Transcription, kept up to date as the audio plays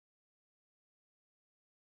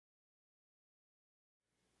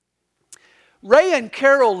Ray and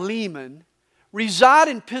Carol Lehman reside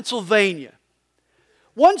in Pennsylvania.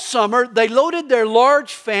 One summer, they loaded their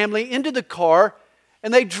large family into the car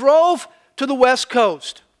and they drove to the West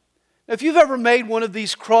Coast. Now, if you've ever made one of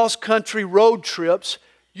these cross-country road trips,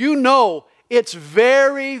 you know it's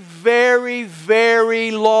very, very,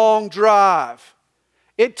 very long drive.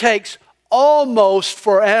 It takes almost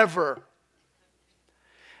forever.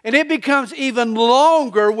 And it becomes even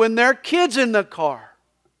longer when there are kids in the car.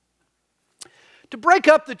 To break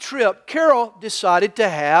up the trip, Carol decided to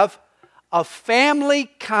have a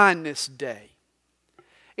family kindness day.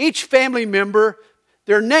 Each family member,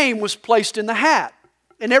 their name was placed in the hat,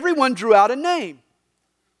 and everyone drew out a name.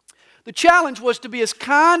 The challenge was to be as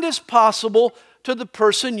kind as possible to the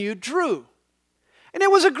person you drew. And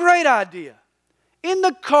it was a great idea. In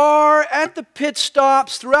the car, at the pit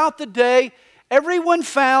stops, throughout the day, everyone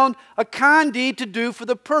found a kind deed to do for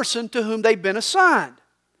the person to whom they'd been assigned.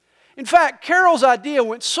 In fact, Carol's idea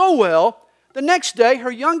went so well, the next day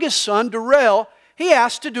her youngest son, Darrell, he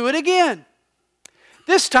asked to do it again.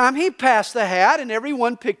 This time he passed the hat and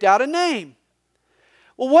everyone picked out a name.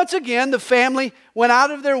 Well, once again, the family went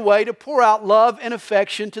out of their way to pour out love and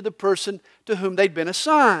affection to the person to whom they'd been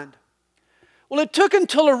assigned. Well, it took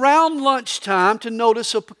until around lunchtime to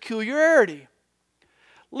notice a peculiarity.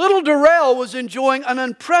 Little Darrell was enjoying an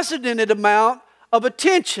unprecedented amount of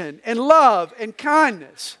attention and love and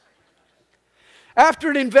kindness. After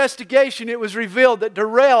an investigation, it was revealed that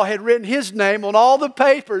Darrell had written his name on all the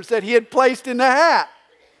papers that he had placed in the hat.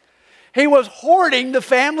 He was hoarding the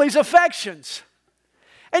family's affections.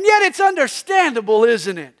 And yet it's understandable,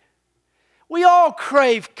 isn't it? We all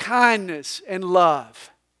crave kindness and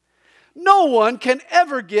love. No one can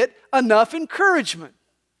ever get enough encouragement.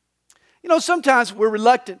 You know, sometimes we're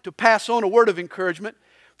reluctant to pass on a word of encouragement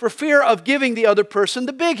for fear of giving the other person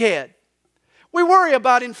the big head. We worry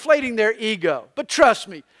about inflating their ego. But trust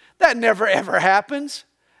me, that never ever happens.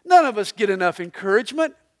 None of us get enough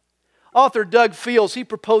encouragement. Author Doug Fields, he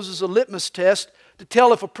proposes a litmus test to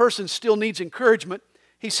tell if a person still needs encouragement.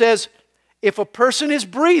 He says, if a person is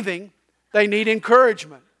breathing, they need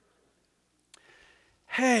encouragement.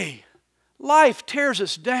 Hey, life tears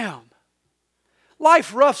us down.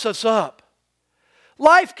 Life roughs us up.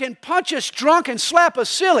 Life can punch us drunk and slap us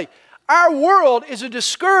silly. Our world is a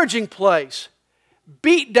discouraging place.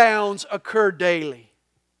 Beatdowns occur daily.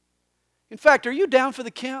 In fact, are you down for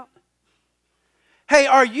the count? Hey,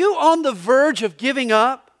 are you on the verge of giving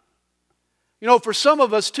up? You know, for some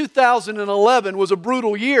of us, 2011 was a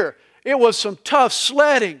brutal year. It was some tough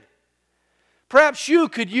sledding. Perhaps you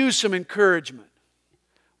could use some encouragement.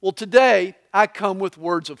 Well, today, I come with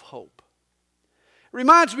words of hope. It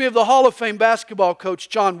reminds me of the Hall of Fame basketball coach,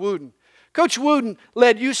 John Wooden. Coach Wooden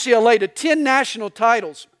led UCLA to 10 national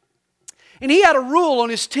titles. And he had a rule on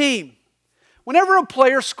his team. Whenever a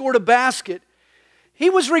player scored a basket, he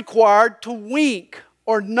was required to wink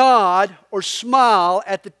or nod or smile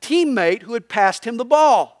at the teammate who had passed him the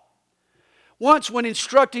ball. Once, when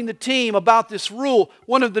instructing the team about this rule,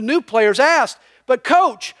 one of the new players asked, "But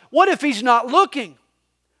coach, what if he's not looking?"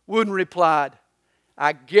 Wooden replied,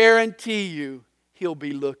 "I guarantee you he'll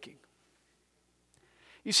be looking."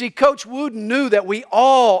 You see, Coach Wooden knew that we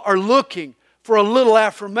all are looking for a little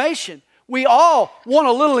affirmation. We all want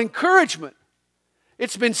a little encouragement.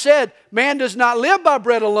 It's been said, man does not live by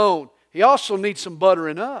bread alone. He also needs some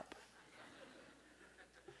buttering up.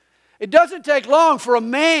 It doesn't take long for a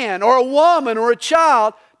man or a woman or a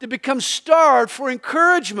child to become starved for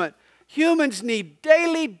encouragement. Humans need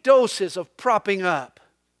daily doses of propping up.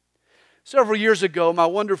 Several years ago, my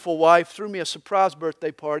wonderful wife threw me a surprise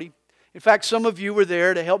birthday party. In fact, some of you were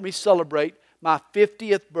there to help me celebrate my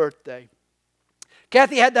 50th birthday.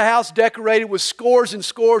 Kathy had the house decorated with scores and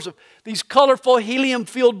scores of these colorful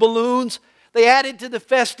helium-filled balloons. They added to the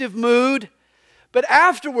festive mood. But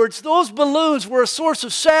afterwards, those balloons were a source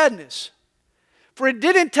of sadness. For it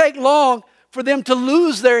didn't take long for them to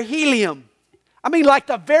lose their helium. I mean, like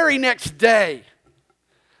the very next day.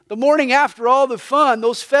 The morning after all the fun,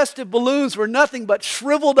 those festive balloons were nothing but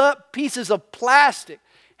shriveled up pieces of plastic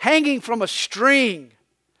hanging from a string.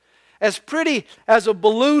 As pretty as a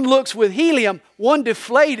balloon looks with helium, one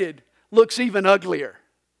deflated looks even uglier.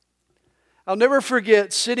 I'll never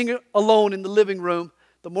forget sitting alone in the living room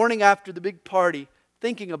the morning after the big party,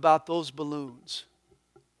 thinking about those balloons.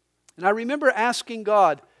 And I remember asking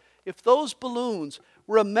God if those balloons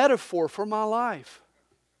were a metaphor for my life.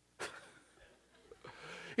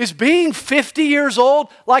 Is being 50 years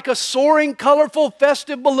old like a soaring, colorful,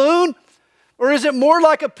 festive balloon? Or is it more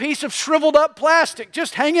like a piece of shriveled up plastic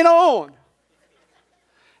just hanging on?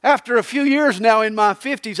 After a few years now in my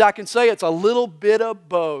 50s, I can say it's a little bit of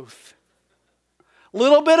both.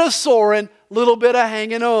 Little bit of soaring, little bit of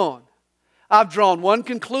hanging on. I've drawn one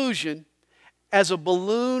conclusion. As a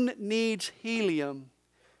balloon needs helium,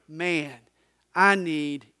 man, I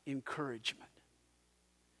need encouragement.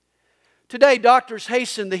 Today, doctors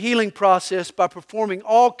hasten the healing process by performing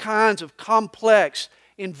all kinds of complex,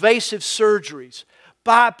 invasive surgeries,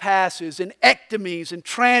 bypasses and ectomies and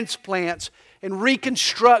transplants and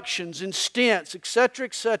reconstructions and stents, etc.,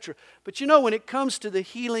 etc. But you know, when it comes to the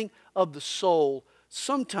healing of the soul,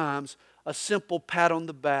 sometimes a simple pat on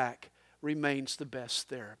the back remains the best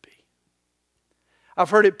therapy.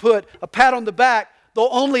 I've heard it put, a pat on the back, though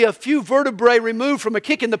only a few vertebrae removed from a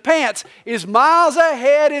kick in the pants, is miles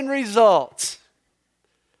ahead in results.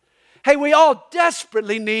 Hey, we all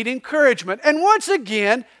desperately need encouragement. And once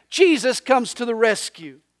again, Jesus comes to the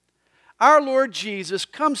rescue. Our Lord Jesus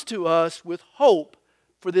comes to us with hope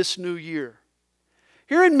for this new year.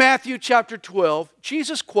 Here in Matthew chapter 12,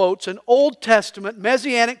 Jesus quotes an Old Testament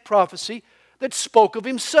messianic prophecy that spoke of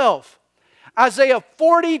Himself. Isaiah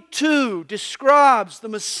 42 describes the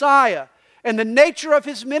Messiah and the nature of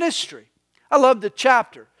His ministry. I love the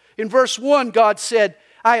chapter. In verse 1, God said,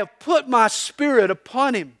 I have put my Spirit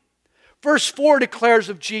upon Him. Verse 4 declares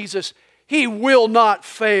of Jesus, He will not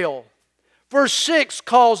fail. Verse 6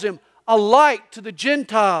 calls Him a light to the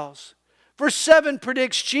Gentiles. Verse 7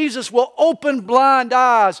 predicts Jesus will open blind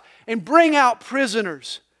eyes and bring out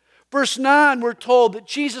prisoners. Verse 9, we're told that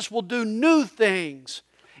Jesus will do new things.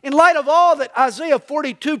 In light of all that Isaiah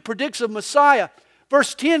 42 predicts of Messiah,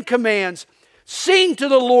 verse 10 commands, sing to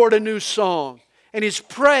the Lord a new song, and His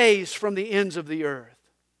praise from the ends of the earth.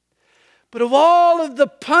 But of all of the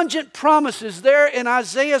pungent promises there in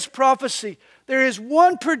Isaiah's prophecy, there is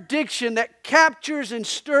one prediction that captures and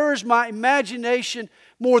stirs my imagination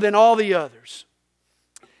more than all the others.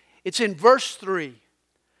 It's in verse 3.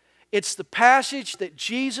 It's the passage that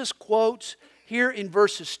Jesus quotes here in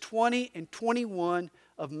verses 20 and 21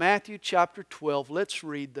 of Matthew chapter 12. Let's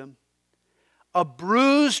read them. A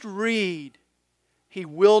bruised reed He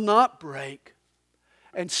will not break,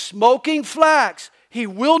 and smoking flax He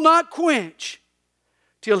will not quench,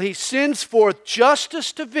 till He sends forth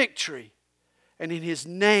justice to victory, and in His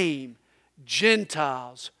name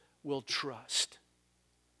Gentiles will trust.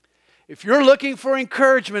 If you're looking for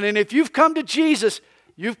encouragement, and if you've come to Jesus,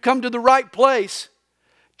 you've come to the right place.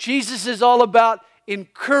 Jesus is all about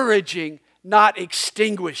encouraging, not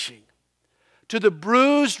extinguishing. To the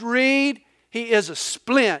bruised reed, He is a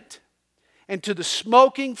splint. And to the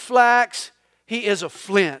smoking flax, He is a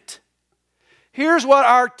flint. Here's what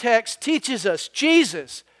our text teaches us.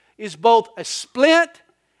 Jesus is both a splint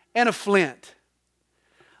and a flint.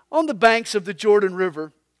 On the banks of the Jordan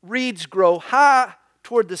River, reeds grow high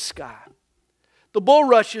toward the sky. The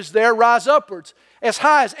bulrushes there rise upwards as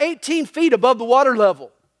high as 18 feet above the water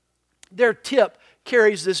level. Their tip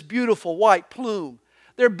carries this beautiful white plume.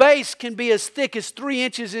 Their base can be as thick as 3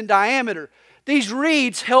 inches in diameter. These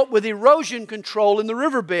reeds help with erosion control in the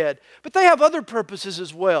riverbed, but they have other purposes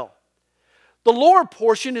as well. The lower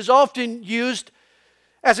portion is often used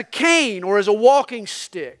as a cane or as a walking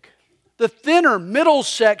stick. The thinner middle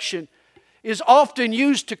section is often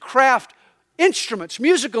used to craft instruments,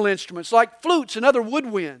 musical instruments like flutes and other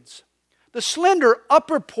woodwinds. The slender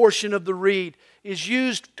upper portion of the reed is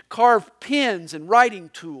used to carve pens and writing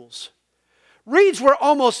tools. Reeds were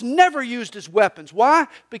almost never used as weapons. Why?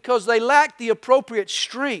 Because they lacked the appropriate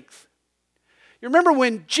strength. You remember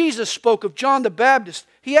when Jesus spoke of John the Baptist,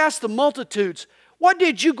 He asked the multitudes, what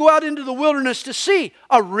did you go out into the wilderness to see?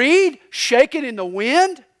 A reed shaken in the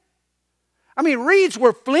wind? I mean, reeds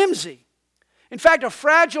were flimsy. In fact, a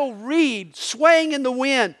fragile reed swaying in the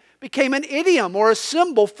wind became an idiom or a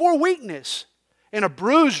symbol for weakness. And a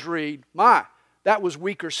bruised reed, that was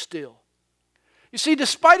weaker still. You see,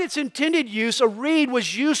 despite its intended use, a reed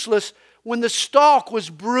was useless when the stalk was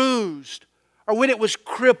bruised or when it was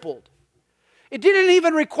crippled. It didn't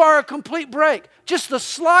even require a complete break. Just the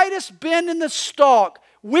slightest bend in the stalk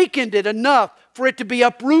weakened it enough for it to be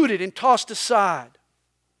uprooted and tossed aside.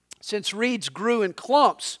 Since reeds grew in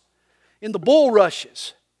clumps in the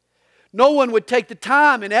bulrushes, no one would take the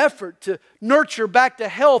time and effort to nurture back to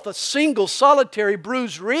health a single solitary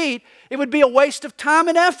bruised reed. It would be a waste of time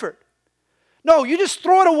and effort. No, you just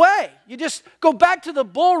throw it away. You just go back to the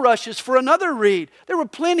bulrushes for another reed. There were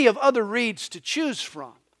plenty of other reeds to choose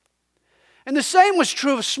from. And the same was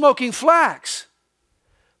true of smoking flax.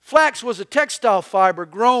 Flax was a textile fiber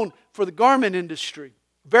grown for the garment industry.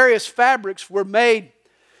 Various fabrics were made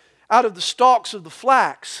out of the stalks of the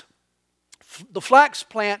flax. The flax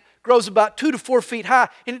plant grows about 2 to 4 feet high,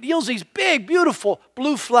 and it yields these big, beautiful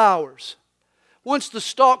blue flowers. Once the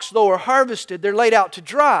stalks, though, are harvested, they're laid out to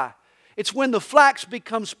dry. It's when the flax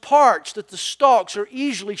becomes parched that the stalks are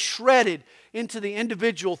easily shredded into the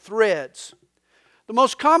individual threads. The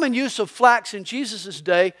most common use of flax in Jesus'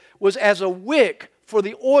 day was as a wick for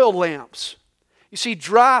the oil lamps. You see,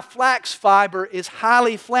 dry flax fiber is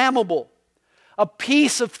highly flammable. A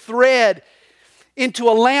piece of thread into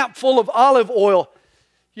a lamp full of olive oil,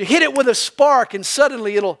 you hit it with a spark and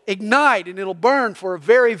suddenly it'll ignite and it'll burn for a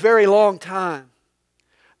very, very long time.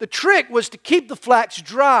 The trick was to keep the flax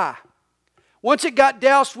dry. Once it got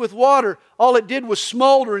doused with water, all it did was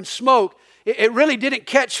smolder and smoke. It really didn't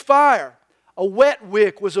catch fire. A wet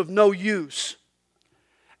wick was of no use.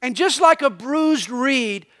 And just like a bruised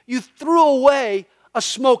reed, you threw away a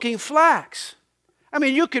smoking flax. I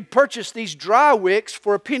mean, you could purchase these dry wicks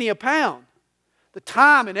for $0.01 a pound. The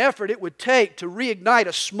time and effort it would take to reignite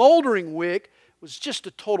a smoldering wick was just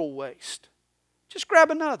a total waste. Just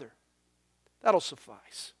grab another. That'll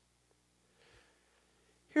suffice.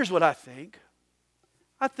 Here's what I think.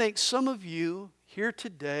 I think some of you here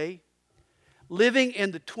today, living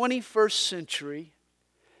in the 21st century,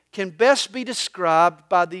 can best be described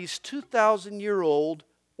by these 2,000-year-old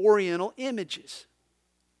Oriental images.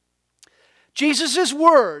 Jesus'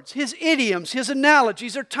 words, His idioms, His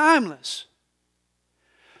analogies are timeless.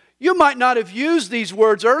 You might not have used these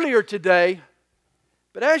words earlier today,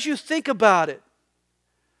 but as you think about it,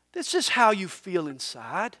 this is how you feel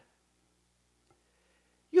inside.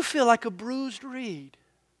 You feel like a bruised reed.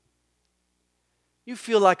 You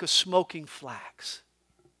feel like a smoking flax.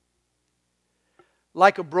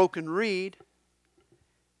 Like a broken reed,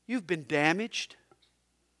 you've been damaged.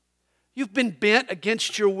 You've been bent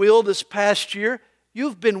against your will this past year.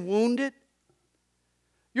 You've been wounded.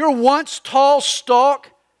 Your once tall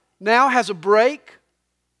stalk now has a break.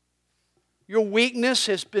 Your weakness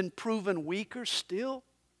has been proven weaker still.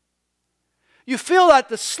 You feel like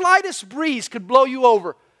the slightest breeze could blow you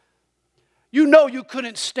over. You know you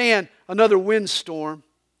couldn't stand another windstorm.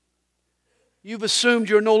 You've assumed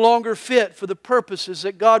you're no longer fit for the purposes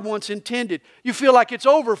that God once intended. You feel like it's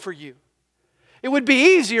over for you. It would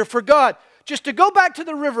be easier for God just to go back to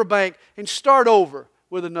the riverbank and start over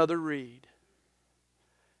with another reed.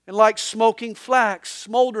 And like smoking flax,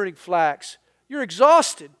 smoldering flax, you're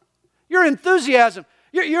exhausted. Your enthusiasm,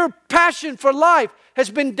 your passion for life has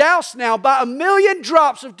been doused now by 1,000,000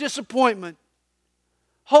 drops of disappointment.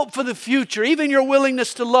 Hope for the future, even your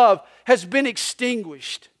willingness to love, has been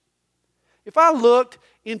extinguished. If I looked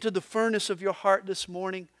into the furnace of your heart this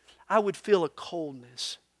morning, I would feel a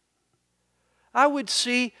coldness. I would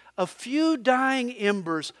see a few dying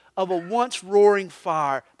embers of a once roaring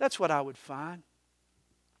fire. That's what I would find.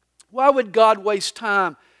 Why would God waste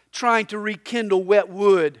time trying to rekindle wet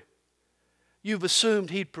wood? You've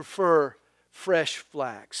assumed He'd prefer fresh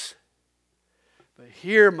flax. But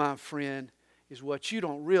here, my friend, is what you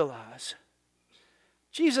don't realize.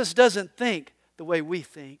 Jesus doesn't think the way we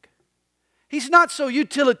think. He's not so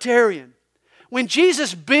utilitarian. When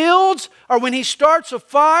Jesus builds or when He starts a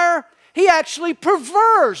fire, He actually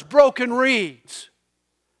prefers broken reeds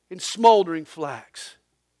and smoldering flax.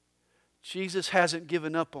 Jesus hasn't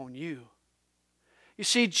given up on you. You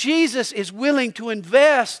see, Jesus is willing to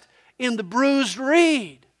invest in the bruised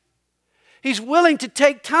reed. He's willing to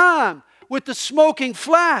take time with the smoking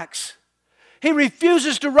flax. He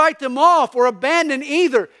refuses to write them off or abandon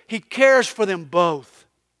either. He cares for them both.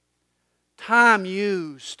 Time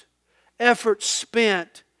used, effort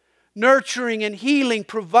spent, nurturing and healing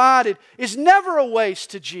provided is never a waste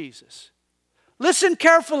to Jesus. Listen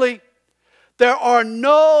carefully. There are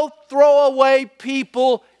no throwaway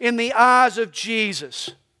people in the eyes of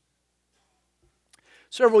Jesus.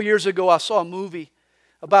 Several years ago, I saw a movie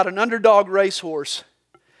about an underdog racehorse.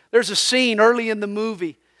 There's a scene early in the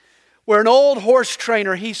movie where an old horse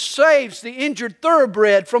trainer, he saves the injured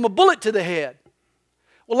thoroughbred from a bullet to the head.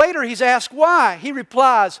 Well, later he's asked why. He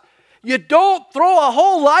replies, "You don't throw a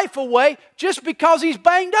whole life away just because he's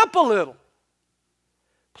banged up a little."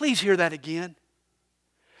 Please hear that again.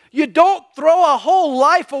 You don't throw a whole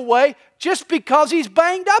life away just because he's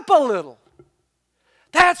banged up a little.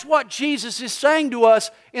 That's what Jesus is saying to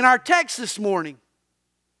us in our text this morning.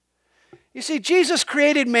 You see, Jesus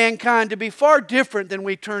created mankind to be far different than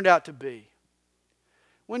we turned out to be.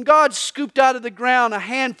 When God scooped out of the ground a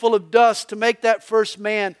handful of dust to make that first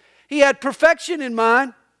man, He had perfection in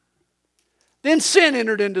mind. Then sin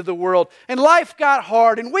entered into the world, and life got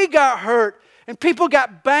hard, and we got hurt, and people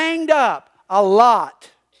got banged up a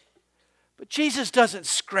lot. But Jesus doesn't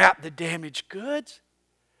scrap the damaged goods.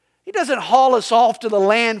 He doesn't haul us off to the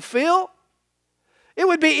landfill. It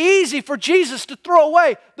would be easy for Jesus to throw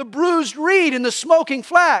away the bruised reed and the smoking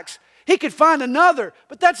flax. He could find another,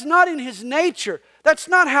 but that's not in His nature. That's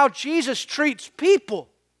not how Jesus treats people.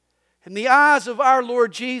 In the eyes of our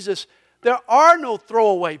Lord Jesus, there are no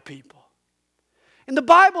throwaway people. And the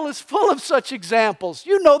Bible is full of such examples.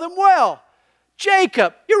 You know them well.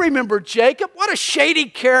 Jacob, you remember Jacob. What a shady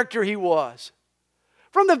character he was.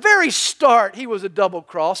 From the very start, he was a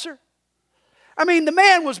double-crosser. I mean, the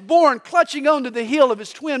man was born clutching onto the heel of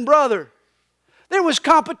his twin brother. There was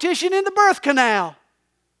competition in the birth canal.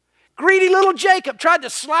 Greedy little Jacob tried to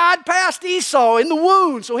slide past Esau in the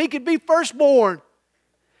womb so he could be firstborn.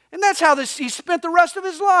 And that's how he spent the rest of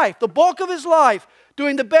his life, the bulk of his life,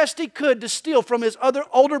 doing the best he could to steal from his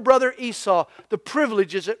older brother Esau the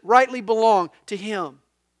privileges that rightly belonged to him.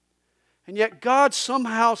 And yet God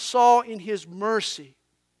somehow saw in His mercy,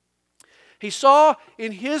 He saw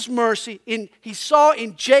in His mercy, He saw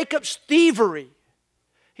in Jacob's thievery,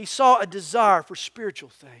 He saw a desire for spiritual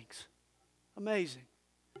things. Amazing.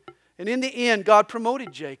 And in the end, God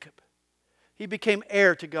promoted Jacob. He became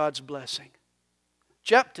heir to God's blessing.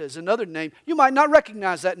 Jephthah is another name. You might not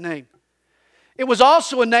recognize that name. It was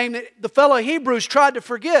also a name that the fellow Hebrews tried to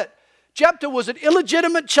forget. Jephthah was an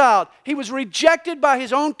illegitimate child. He was rejected by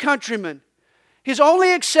his own countrymen. His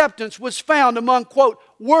only acceptance was found among, quote,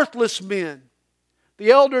 worthless men. The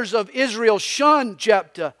elders of Israel shunned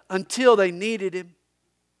Jephthah until they needed him.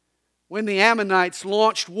 When the Ammonites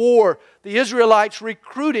launched war, the Israelites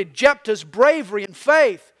recruited Jephthah's bravery and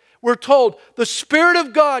faith. We're told the Spirit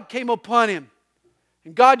of God came upon him.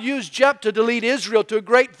 And God used Jephthah to lead Israel to a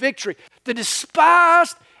great victory. The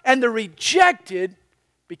despised and the rejected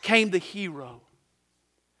became the hero.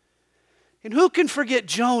 And who can forget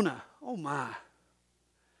Jonah? Oh my.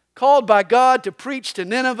 Called by God to preach to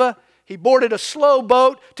Nineveh, he boarded a slow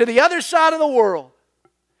boat to the other side of the world.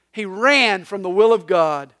 He ran from the will of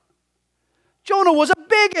God. Jonah was a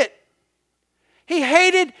bigot. He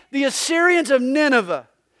hated the Assyrians of Nineveh.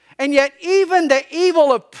 And yet even the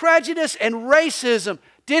evil of prejudice and racism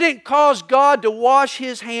didn't cause God to wash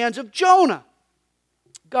His hands of Jonah.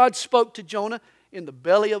 God spoke to Jonah in the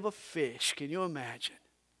belly of a fish. Can you imagine?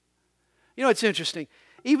 You know, it's interesting.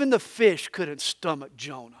 Even the fish couldn't stomach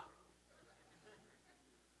Jonah.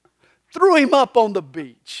 Threw him up on the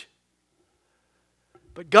beach.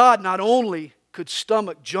 But God not only could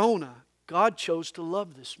stomach Jonah, God chose to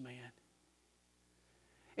love this man.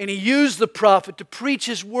 And He used the prophet to preach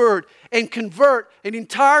His word and convert an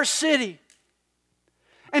entire city.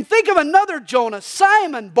 And think of another Jonah,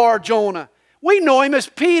 Simon Bar-Jonah. We know him as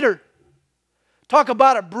Peter. Talk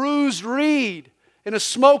about a bruised reed and a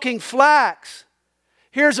smoking flax.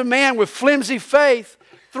 Here's a man with flimsy faith.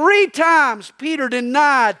 3 times Peter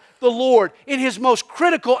denied the Lord in his most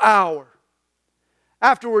critical hour.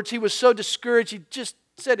 Afterwards, he was so discouraged, he just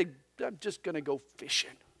said, I'm just going to go fishing.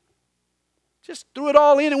 Just threw it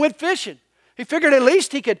all in and went fishing. He figured at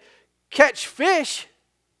least he could catch fish.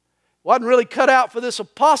 Wasn't really cut out for this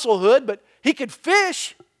apostlehood, but he could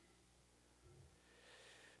fish.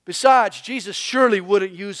 Besides, Jesus surely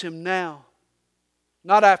wouldn't use him now.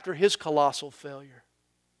 Not after his colossal failure.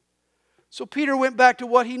 So Peter went back to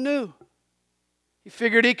what he knew. He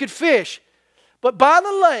figured he could fish. But by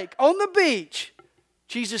the lake, on the beach,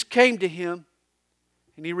 Jesus came to him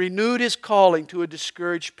and He renewed His calling to a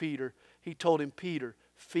discouraged Peter. He told him, Peter,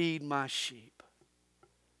 feed my sheep.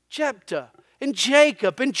 Jephthah and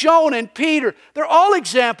Jacob and Jonah and Peter, they're all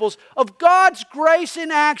examples of God's grace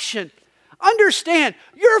in action. Understand,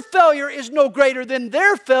 your failure is no greater than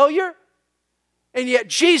their failure. And yet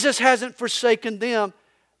Jesus hasn't forsaken them.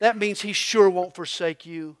 That means He sure won't forsake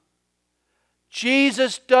you.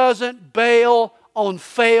 Jesus doesn't bail on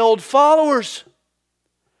failed followers.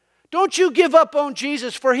 Don't you give up on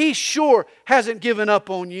Jesus, for He sure hasn't given up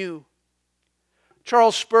on you.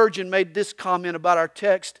 Charles Spurgeon made this comment about our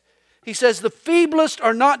text. He says, the feeblest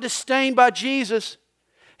are not disdained by Jesus.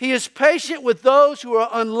 He is patient with those who are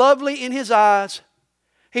unlovely in His eyes.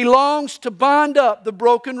 He longs to bind up the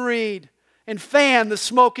broken reed and fan the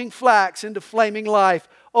smoking flax into flaming life.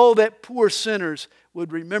 Oh, that poor sinners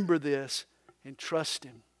would remember this and trust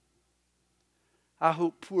Him. I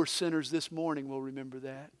hope poor sinners this morning will remember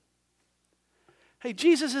that. Hey,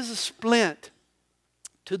 Jesus is a splint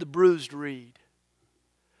to the bruised reed.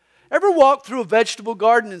 Ever walk through a vegetable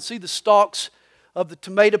garden and see the stalks of the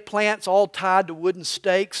tomato plants all tied to wooden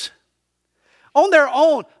stakes? On their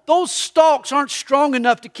own, those stalks aren't strong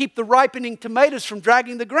enough to keep the ripening tomatoes from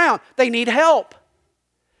dragging the ground. They need help.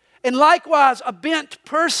 And likewise, a bent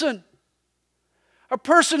person, a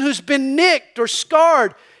person who's been nicked or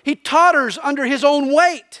scarred, he totters under his own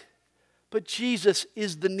weight. But Jesus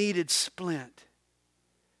is the needed splint.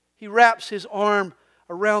 He wraps His arm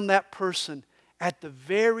around that person at the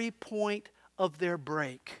very point of their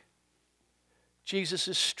break.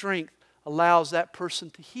 Jesus' strength allows that person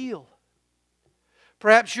to heal.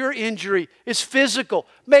 Perhaps your injury is physical.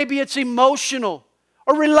 Maybe it's emotional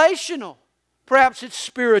or relational. Perhaps it's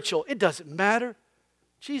spiritual. It doesn't matter.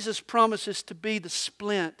 Jesus promises to be the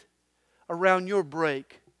splint around your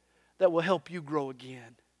break that will help you grow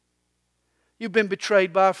again. You've been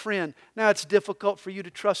betrayed by a friend. Now it's difficult for you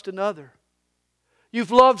to trust another.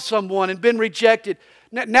 You've loved someone and been rejected.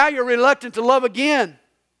 Now you're reluctant to love again.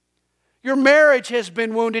 Your marriage has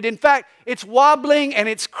been wounded. In fact, it's wobbling and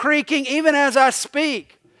it's creaking even as I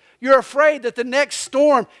speak. You're afraid that the next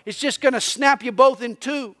storm is just going to snap you both in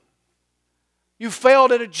two. You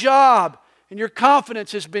failed at a job and your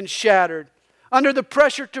confidence has been shattered. Under the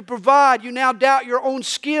pressure to provide, you now doubt your own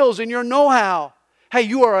skills and your know-how. Hey,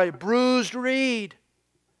 you are a bruised reed.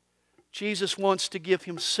 Jesus wants to give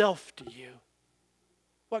Himself to you.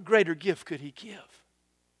 What greater gift could He give?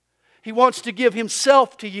 He wants to give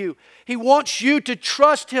Himself to you. He wants you to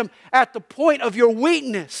trust Him at the point of your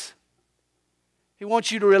weakness. He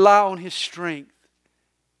wants you to rely on His strength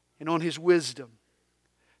and on His wisdom.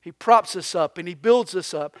 He props us up and He builds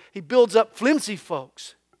us up. He builds up flimsy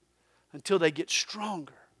folks until they get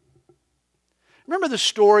stronger. Remember the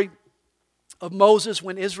story of Moses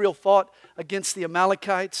when Israel fought against the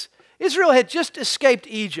Amalekites? Israel had just escaped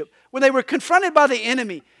Egypt when they were confronted by the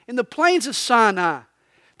enemy in the plains of Sinai.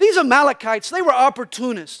 These Amalekites, they were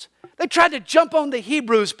opportunists. They tried to jump on the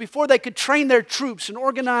Hebrews before they could train their troops and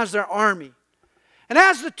organize their army. And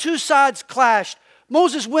as the two sides clashed,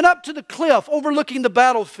 Moses went up to the cliff overlooking the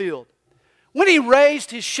battlefield. When he raised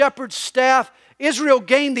his shepherd's staff, Israel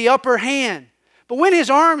gained the upper hand. But when his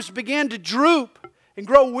arms began to droop and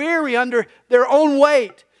grow weary under their own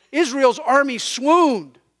weight, Israel's army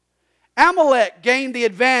swooned. Amalek gained the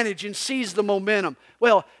advantage and seized the momentum.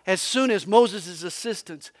 Well, as soon as Moses'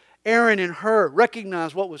 assistants, Aaron and Hur,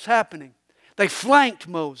 recognized what was happening, they flanked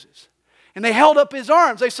Moses. And they held up his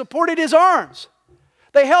arms. They supported his arms.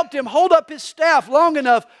 They helped him hold up his staff long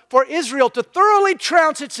enough for Israel to thoroughly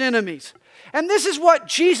trounce its enemies. And this is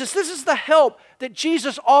the help that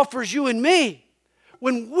Jesus offers you and me.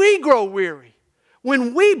 When we grow weary,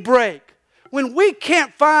 when we break, when we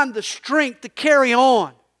can't find the strength to carry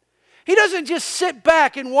on, He doesn't just sit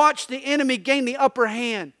back and watch the enemy gain the upper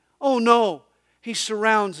hand. Oh no, He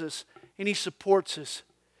surrounds us and He supports us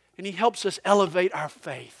and He helps us elevate our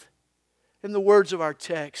faith. In the words of our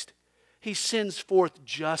text, He sends forth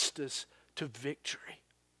justice to victory.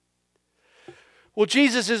 Well,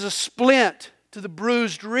 Jesus is a splint to the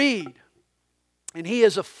bruised reed, and He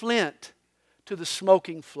is a flint to the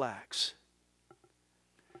smoking flax.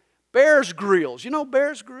 Bear's Grylls. You know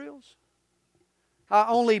Bear's Grylls? I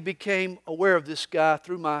only became aware of this guy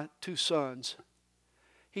through my two sons.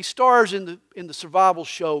 He stars in the survival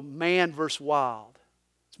show Man vs. Wild.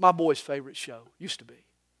 It's my boy's favorite show. Used to be.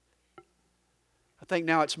 I think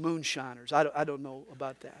now it's Moonshiners. I don't know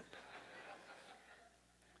about that.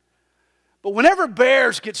 But whenever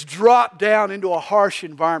Bears gets dropped down into a harsh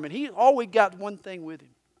environment, he's always got one thing with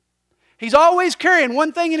him. He's always carrying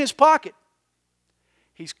one thing in his pocket.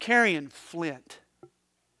 He's carrying flint.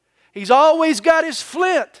 He's always got his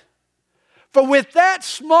flint. For with that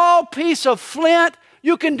small piece of flint,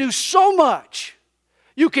 you can do so much.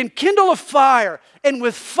 You can kindle a fire. And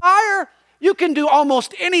with fire, you can do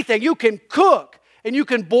almost anything. You can cook. And you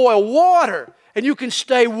can boil water. And you can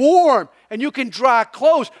stay warm. And you can dry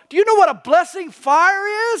clothes. Do you know what a blessing fire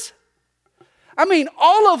is? I mean,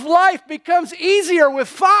 all of life becomes easier with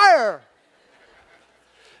fire.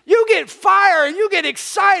 You get fire and you get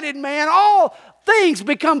excited, man. All things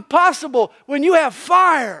become possible when you have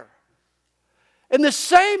fire. And the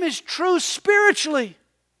same is true spiritually.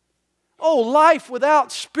 Oh, life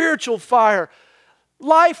without spiritual fire,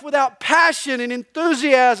 life without passion and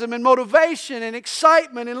enthusiasm and motivation and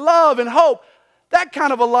excitement and love and hope, that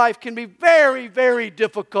kind of a life can be very, very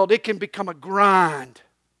difficult. It can become a grind.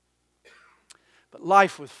 But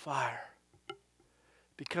life with fire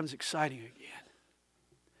becomes exciting again.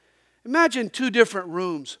 Imagine two different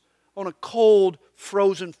rooms on a cold,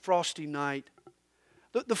 frozen, frosty night.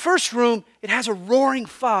 The first room, it has a roaring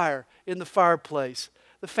fire in the fireplace.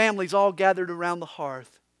 The family's all gathered around the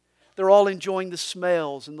hearth. They're all enjoying the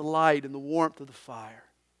smells and the light and the warmth of the fire.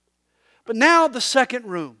 But now the second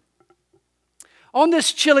room. On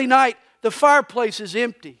this chilly night, the fireplace is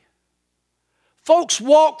empty. Folks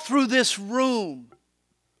walk through this room,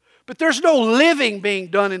 but there's no living being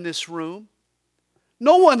done in this room.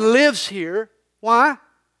 No one lives here. Why?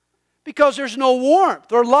 Because there's no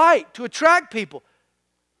warmth or light to attract people.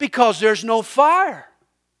 Because there's no fire.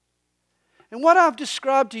 And what I've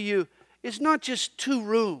described to you is not just two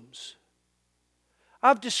rooms.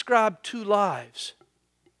 I've described two lives.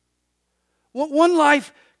 One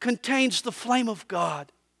life contains the flame of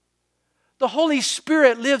God. The Holy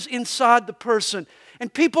Spirit lives inside the person,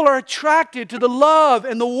 and people are attracted to the love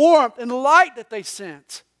and the warmth and the light that they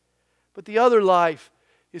sense. But the other life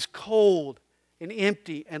is cold and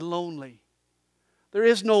empty and lonely. There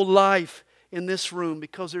is no life in this room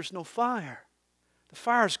because there's no fire. The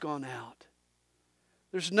fire's gone out.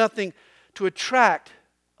 There's nothing to attract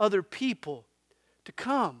other people to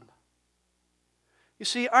come. You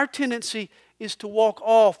see, our tendency is to walk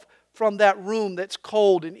off from that room that's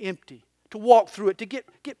cold and empty, to walk through it, to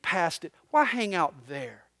get past it. Why hang out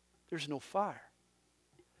there? There's no fire.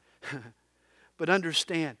 But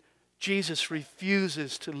understand, Jesus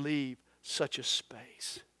refuses to leave such a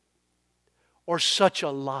space or such a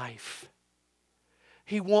life.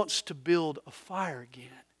 He wants to build a fire again.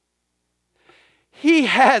 He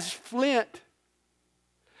has flint.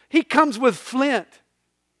 He comes with flint.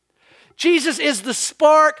 Jesus is the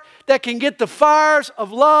spark that can get the fires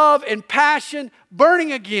of love and passion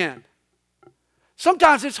burning again.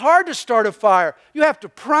 Sometimes it's hard to start a fire. You have to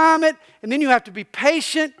prime it, and then you have to be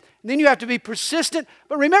patient, and then you have to be persistent.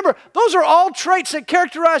 But remember, those are all traits that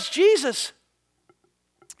characterize Jesus.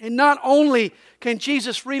 And not only can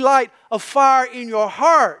Jesus relight a fire in your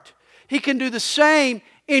heart, He can do the same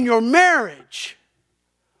in your marriage,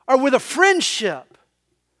 or with a friendship,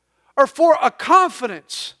 or for a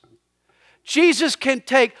confidence. Jesus can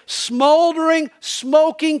take smoldering,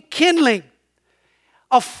 smoking, kindling,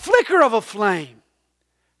 a flicker of a flame,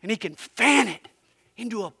 and He can fan it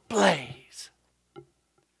into a blaze.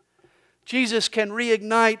 Jesus can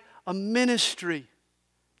reignite a ministry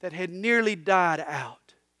that had nearly died out.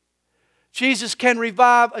 Jesus can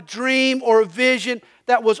revive a dream or a vision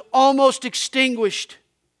that was almost extinguished.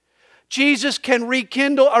 Jesus can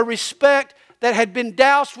rekindle a respect that had been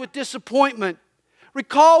doused with disappointment.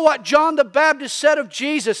 Recall what John the Baptist said of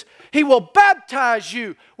Jesus. He will baptize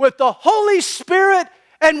you with the Holy Spirit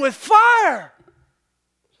and with fire.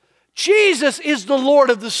 Jesus is the Lord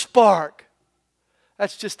of the spark.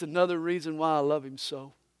 That's just another reason why I love Him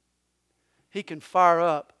so. He can fire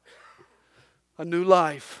up a new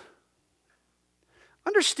life.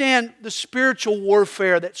 Understand the spiritual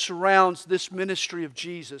warfare that surrounds this ministry of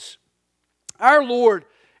Jesus. Our Lord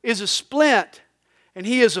is a splint and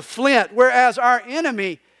He is a flint, whereas our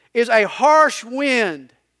enemy is a harsh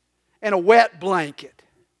wind and a wet blanket.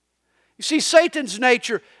 You see, Satan's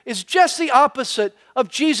nature is just the opposite of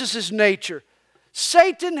Jesus' nature.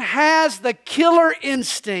 Satan has the killer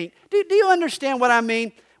instinct. Do you understand what I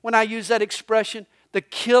mean when I use that expression? The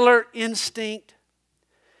killer instinct.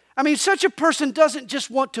 I mean, such a person doesn't just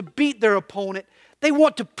want to beat their opponent, they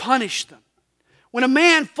want to punish them. When a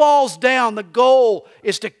man falls down, the goal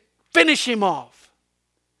is to finish him off.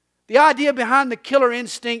 The idea behind the killer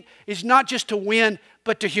instinct is not just to win,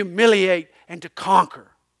 but to humiliate and to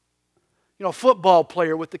conquer. You know, a football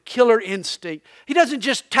player with the killer instinct, he doesn't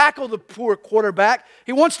just tackle the poor quarterback,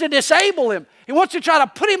 he wants to disable him. He wants to try to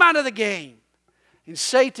put him out of the game. And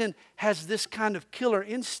Satan has this kind of killer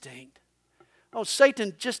instinct. Oh,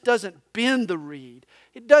 Satan just doesn't bend the reed.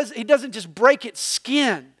 He doesn't just break its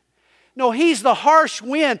skin. No, he's the harsh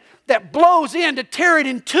wind that blows in to tear it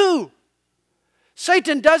in two.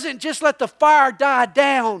 Satan doesn't just let the fire die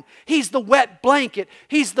down. He's the wet blanket.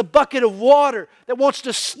 He's the bucket of water that wants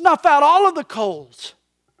to snuff out all of the coals.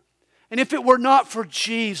 And if it were not for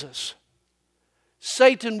Jesus,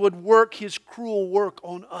 Satan would work his cruel work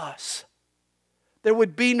on us. There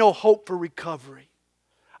would be no hope for recovery.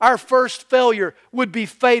 Our first failure would be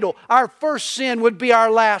fatal. Our first sin would be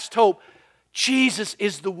our last hope. Jesus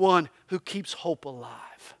is the one who keeps hope alive.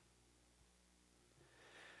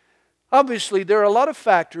 Obviously, there are a lot of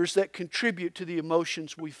factors that contribute to the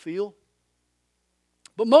emotions we feel.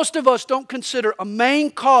 But most of us don't consider a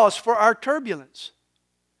main cause for our turbulence.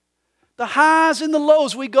 The highs and the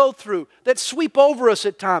lows we go through that sweep over us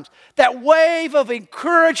at times. That wave of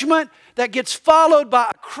encouragement that gets followed by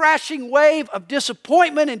a crashing wave of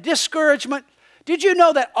disappointment and discouragement. Did you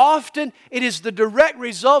know that often it is the direct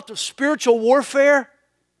result of spiritual warfare?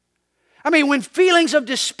 I mean, when feelings of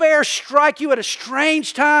despair strike you at a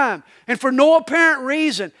strange time and for no apparent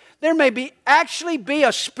reason, there may actually be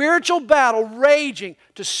a spiritual battle raging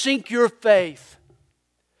to sink your faith.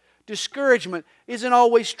 Discouragement isn't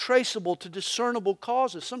always traceable to discernible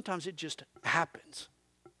causes. Sometimes it just happens.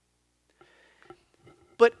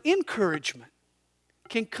 But encouragement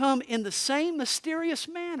can come in the same mysterious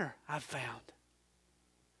manner, I've found.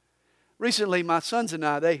 Recently, my sons and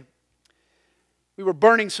I, we were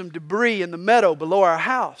burning some debris in the meadow below our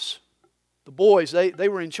house. The boys, they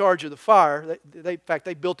were in charge of the fire. In fact,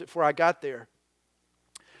 they built it before I got there.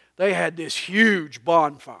 They had this huge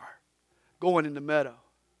bonfire going in the meadow.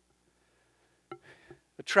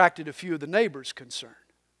 Attracted a few of the neighbors concerned.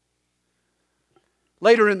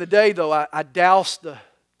 Later in the day, though, I doused the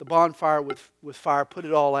bonfire with fire, put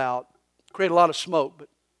it all out. Created a lot of smoke, but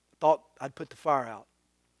thought I'd put the fire out.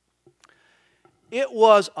 It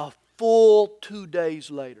was a full 2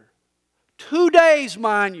 days later. 2 days,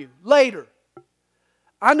 mind you, later,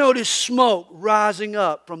 I noticed smoke rising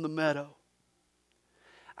up from the meadow.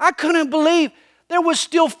 I couldn't believe there was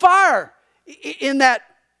still fire in that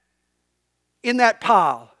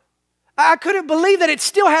pile. I couldn't believe that it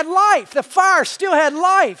still had life. The fire still had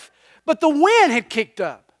life. But the wind had kicked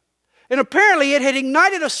up. And apparently it had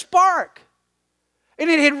ignited a spark. And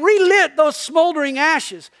it had relit those smoldering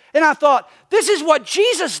ashes. And I thought, this is what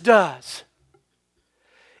Jesus does.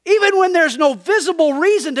 Even when there's no visible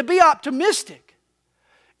reason to be optimistic.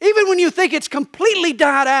 Even when you think it's completely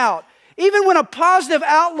died out. Even when a positive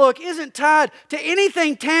outlook isn't tied to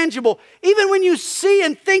anything tangible. Even when you see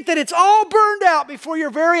and think that it's all burned out before your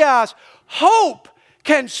very eyes. Hope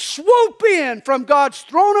can swoop in from God's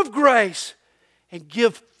throne of grace and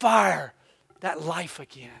give fire that life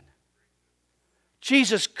again.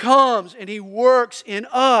 Jesus comes and He works in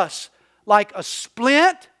us like a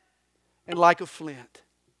splint and like a flint.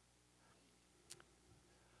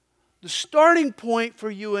 The starting point for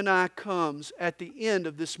you and I comes at the end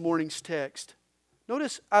of this morning's text.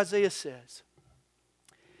 Notice Isaiah says,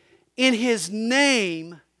 in His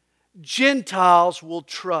name, Gentiles will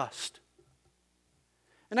trust.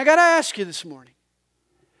 And I got to ask you this morning,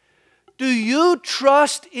 do you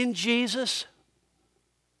trust in Jesus?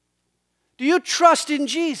 Do you trust in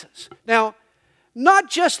Jesus? Now, not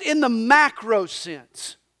just in the macro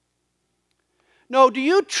sense. No, do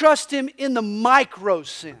you trust Him in the micro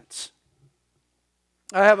sense?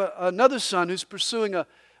 I have another son who's pursuing a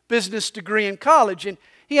business degree in college, and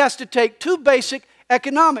he has to take 2 basic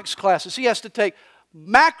economics classes. He has to take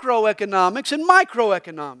macroeconomics and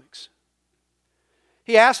microeconomics.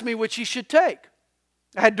 He asked me which he should take.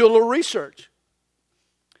 I had to do a little research.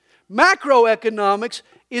 Macroeconomics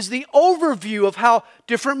is the overview of how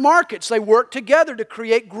different markets, they work together to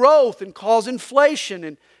create growth and cause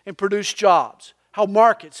inflation and produce jobs, how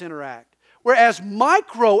markets interact. Whereas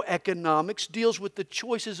microeconomics deals with the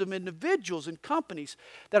choices of individuals and companies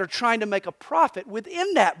that are trying to make a profit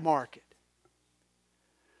within that market.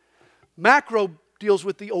 Macro deals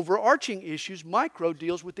with the overarching issues, micro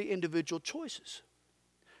deals with the individual choices.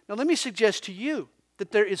 Now let me suggest to you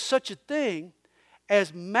that there is such a thing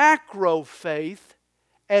as macro faith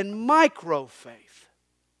and micro faith.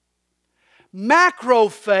 Macro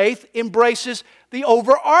faith embraces the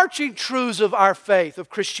overarching truths of our faith, of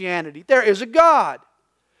Christianity. There is a God.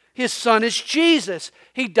 His Son is Jesus.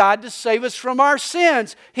 He died to save us from our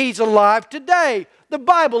sins. He's alive today. The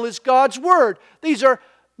Bible is God's Word. These are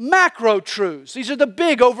macro truths. These are the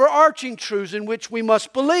big overarching truths in which we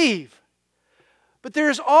must believe. But there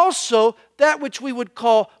is also that which we would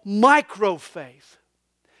call micro faith.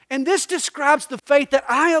 And this describes the faith that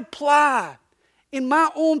I apply in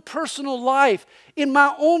my own personal life, in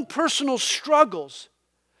my own personal struggles.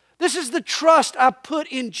 This is the trust I put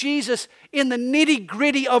in Jesus in the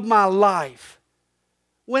nitty-gritty of my life.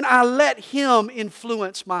 When I let Him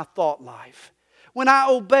influence my thought life. When I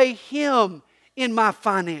obey Him in my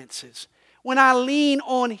finances. When I lean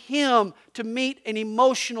on Him to meet an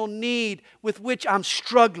emotional need with which I'm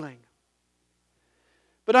struggling.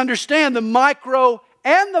 But understand, the micro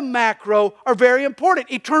and the macro are very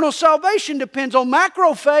important. Eternal salvation depends on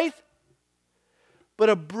macro faith. But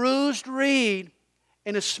a bruised reed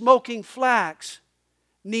and a smoking flax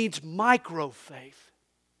needs micro faith.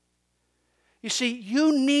 You see,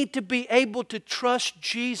 you need to be able to trust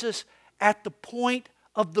Jesus at the point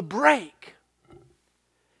of the break.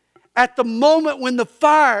 At the moment when the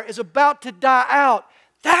fire is about to die out,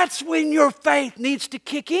 that's when your faith needs to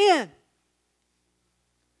kick in.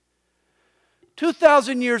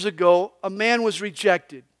 2,000 years ago, a man was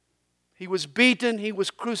rejected. He was beaten, he was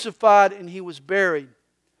crucified, and he was buried.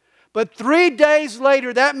 But 3 days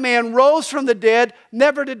later, that man rose from the dead,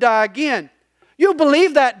 never to die again. You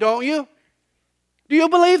believe that, don't you? Do you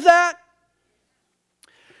believe that?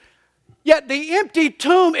 Yet the empty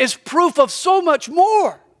tomb is proof of so much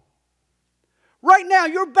more. Right now,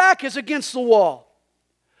 your back is against the wall.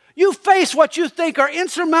 You face what you think are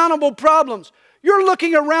insurmountable problems. You're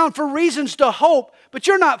looking around for reasons to hope, but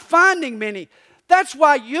you're not finding many. That's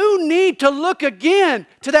why you need to look again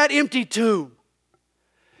to that empty tomb.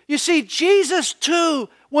 You see, Jesus too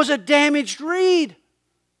was a damaged reed.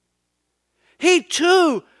 He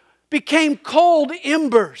too became cold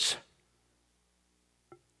embers.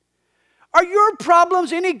 Are your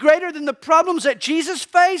problems any greater than the problems that Jesus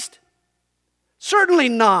faced? Certainly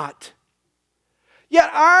not. Yet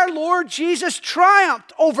our Lord Jesus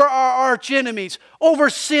triumphed over our arch enemies, over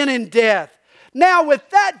sin and death. Now with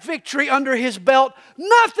that victory under His belt,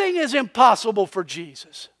 nothing is impossible for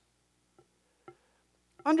Jesus.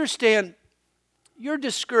 Understand, your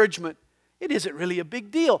discouragement, it isn't really a big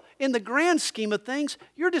deal. In the grand scheme of things,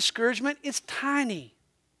 your discouragement is tiny.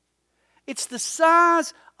 It's the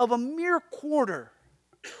size of a mere quarter.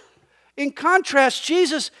 In contrast,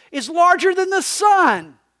 Jesus is larger than the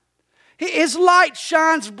sun. His light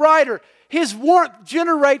shines brighter. His warmth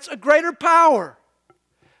generates a greater power.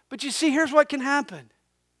 But you see, here's what can happen.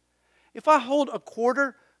 If I hold a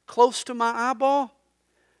quarter close to my eyeball,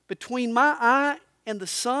 between my eye and the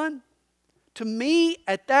sun, to me,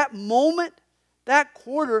 at that moment, that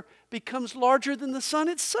quarter becomes larger than the sun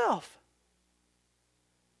itself.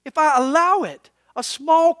 If I allow it, a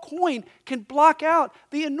small coin can block out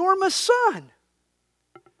the enormous sun.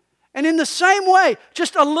 And in the same way,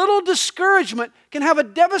 just a little discouragement can have a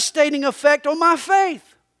devastating effect on my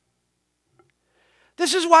faith.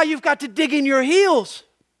 This is why you've got to dig in your heels.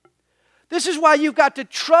 This is why you've got to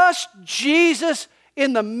trust Jesus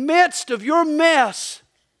in the midst of your mess.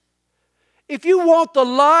 If you want the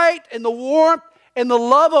light and the warmth and the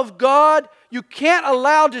love of God, you can't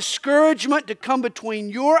allow discouragement to come between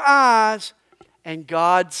your eyes and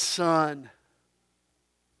God's Son.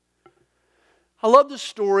 I love the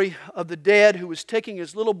story of the dad who was taking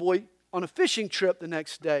his little boy on a fishing trip the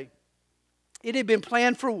next day. It had been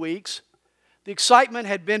planned for weeks. The excitement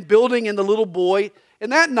had been building in the little boy.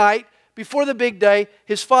 And that night, before the big day,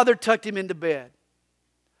 his father tucked him into bed.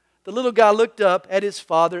 The little guy looked up at his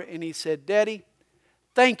father and he said, "Daddy,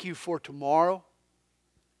 thank you for tomorrow."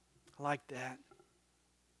 I like that.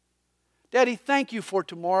 "Daddy, thank you for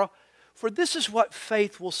tomorrow. For this is what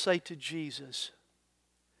faith will say to Jesus.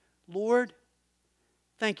 Lord,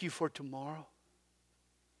 thank you for tomorrow."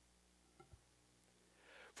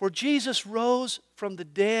 For Jesus rose from the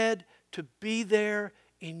dead to be there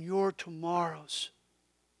in your tomorrows.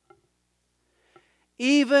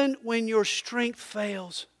 Even when your strength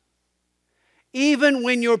fails, even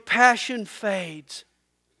when your passion fades,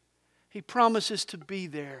 He promises to be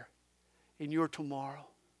there in your tomorrow.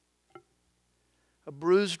 A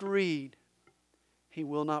bruised reed He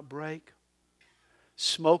will not break.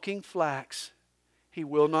 Smoking flax He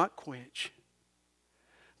will not quench.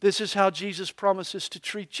 This is how Jesus promises to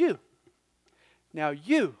treat you. Now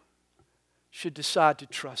you should decide to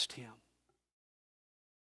trust Him.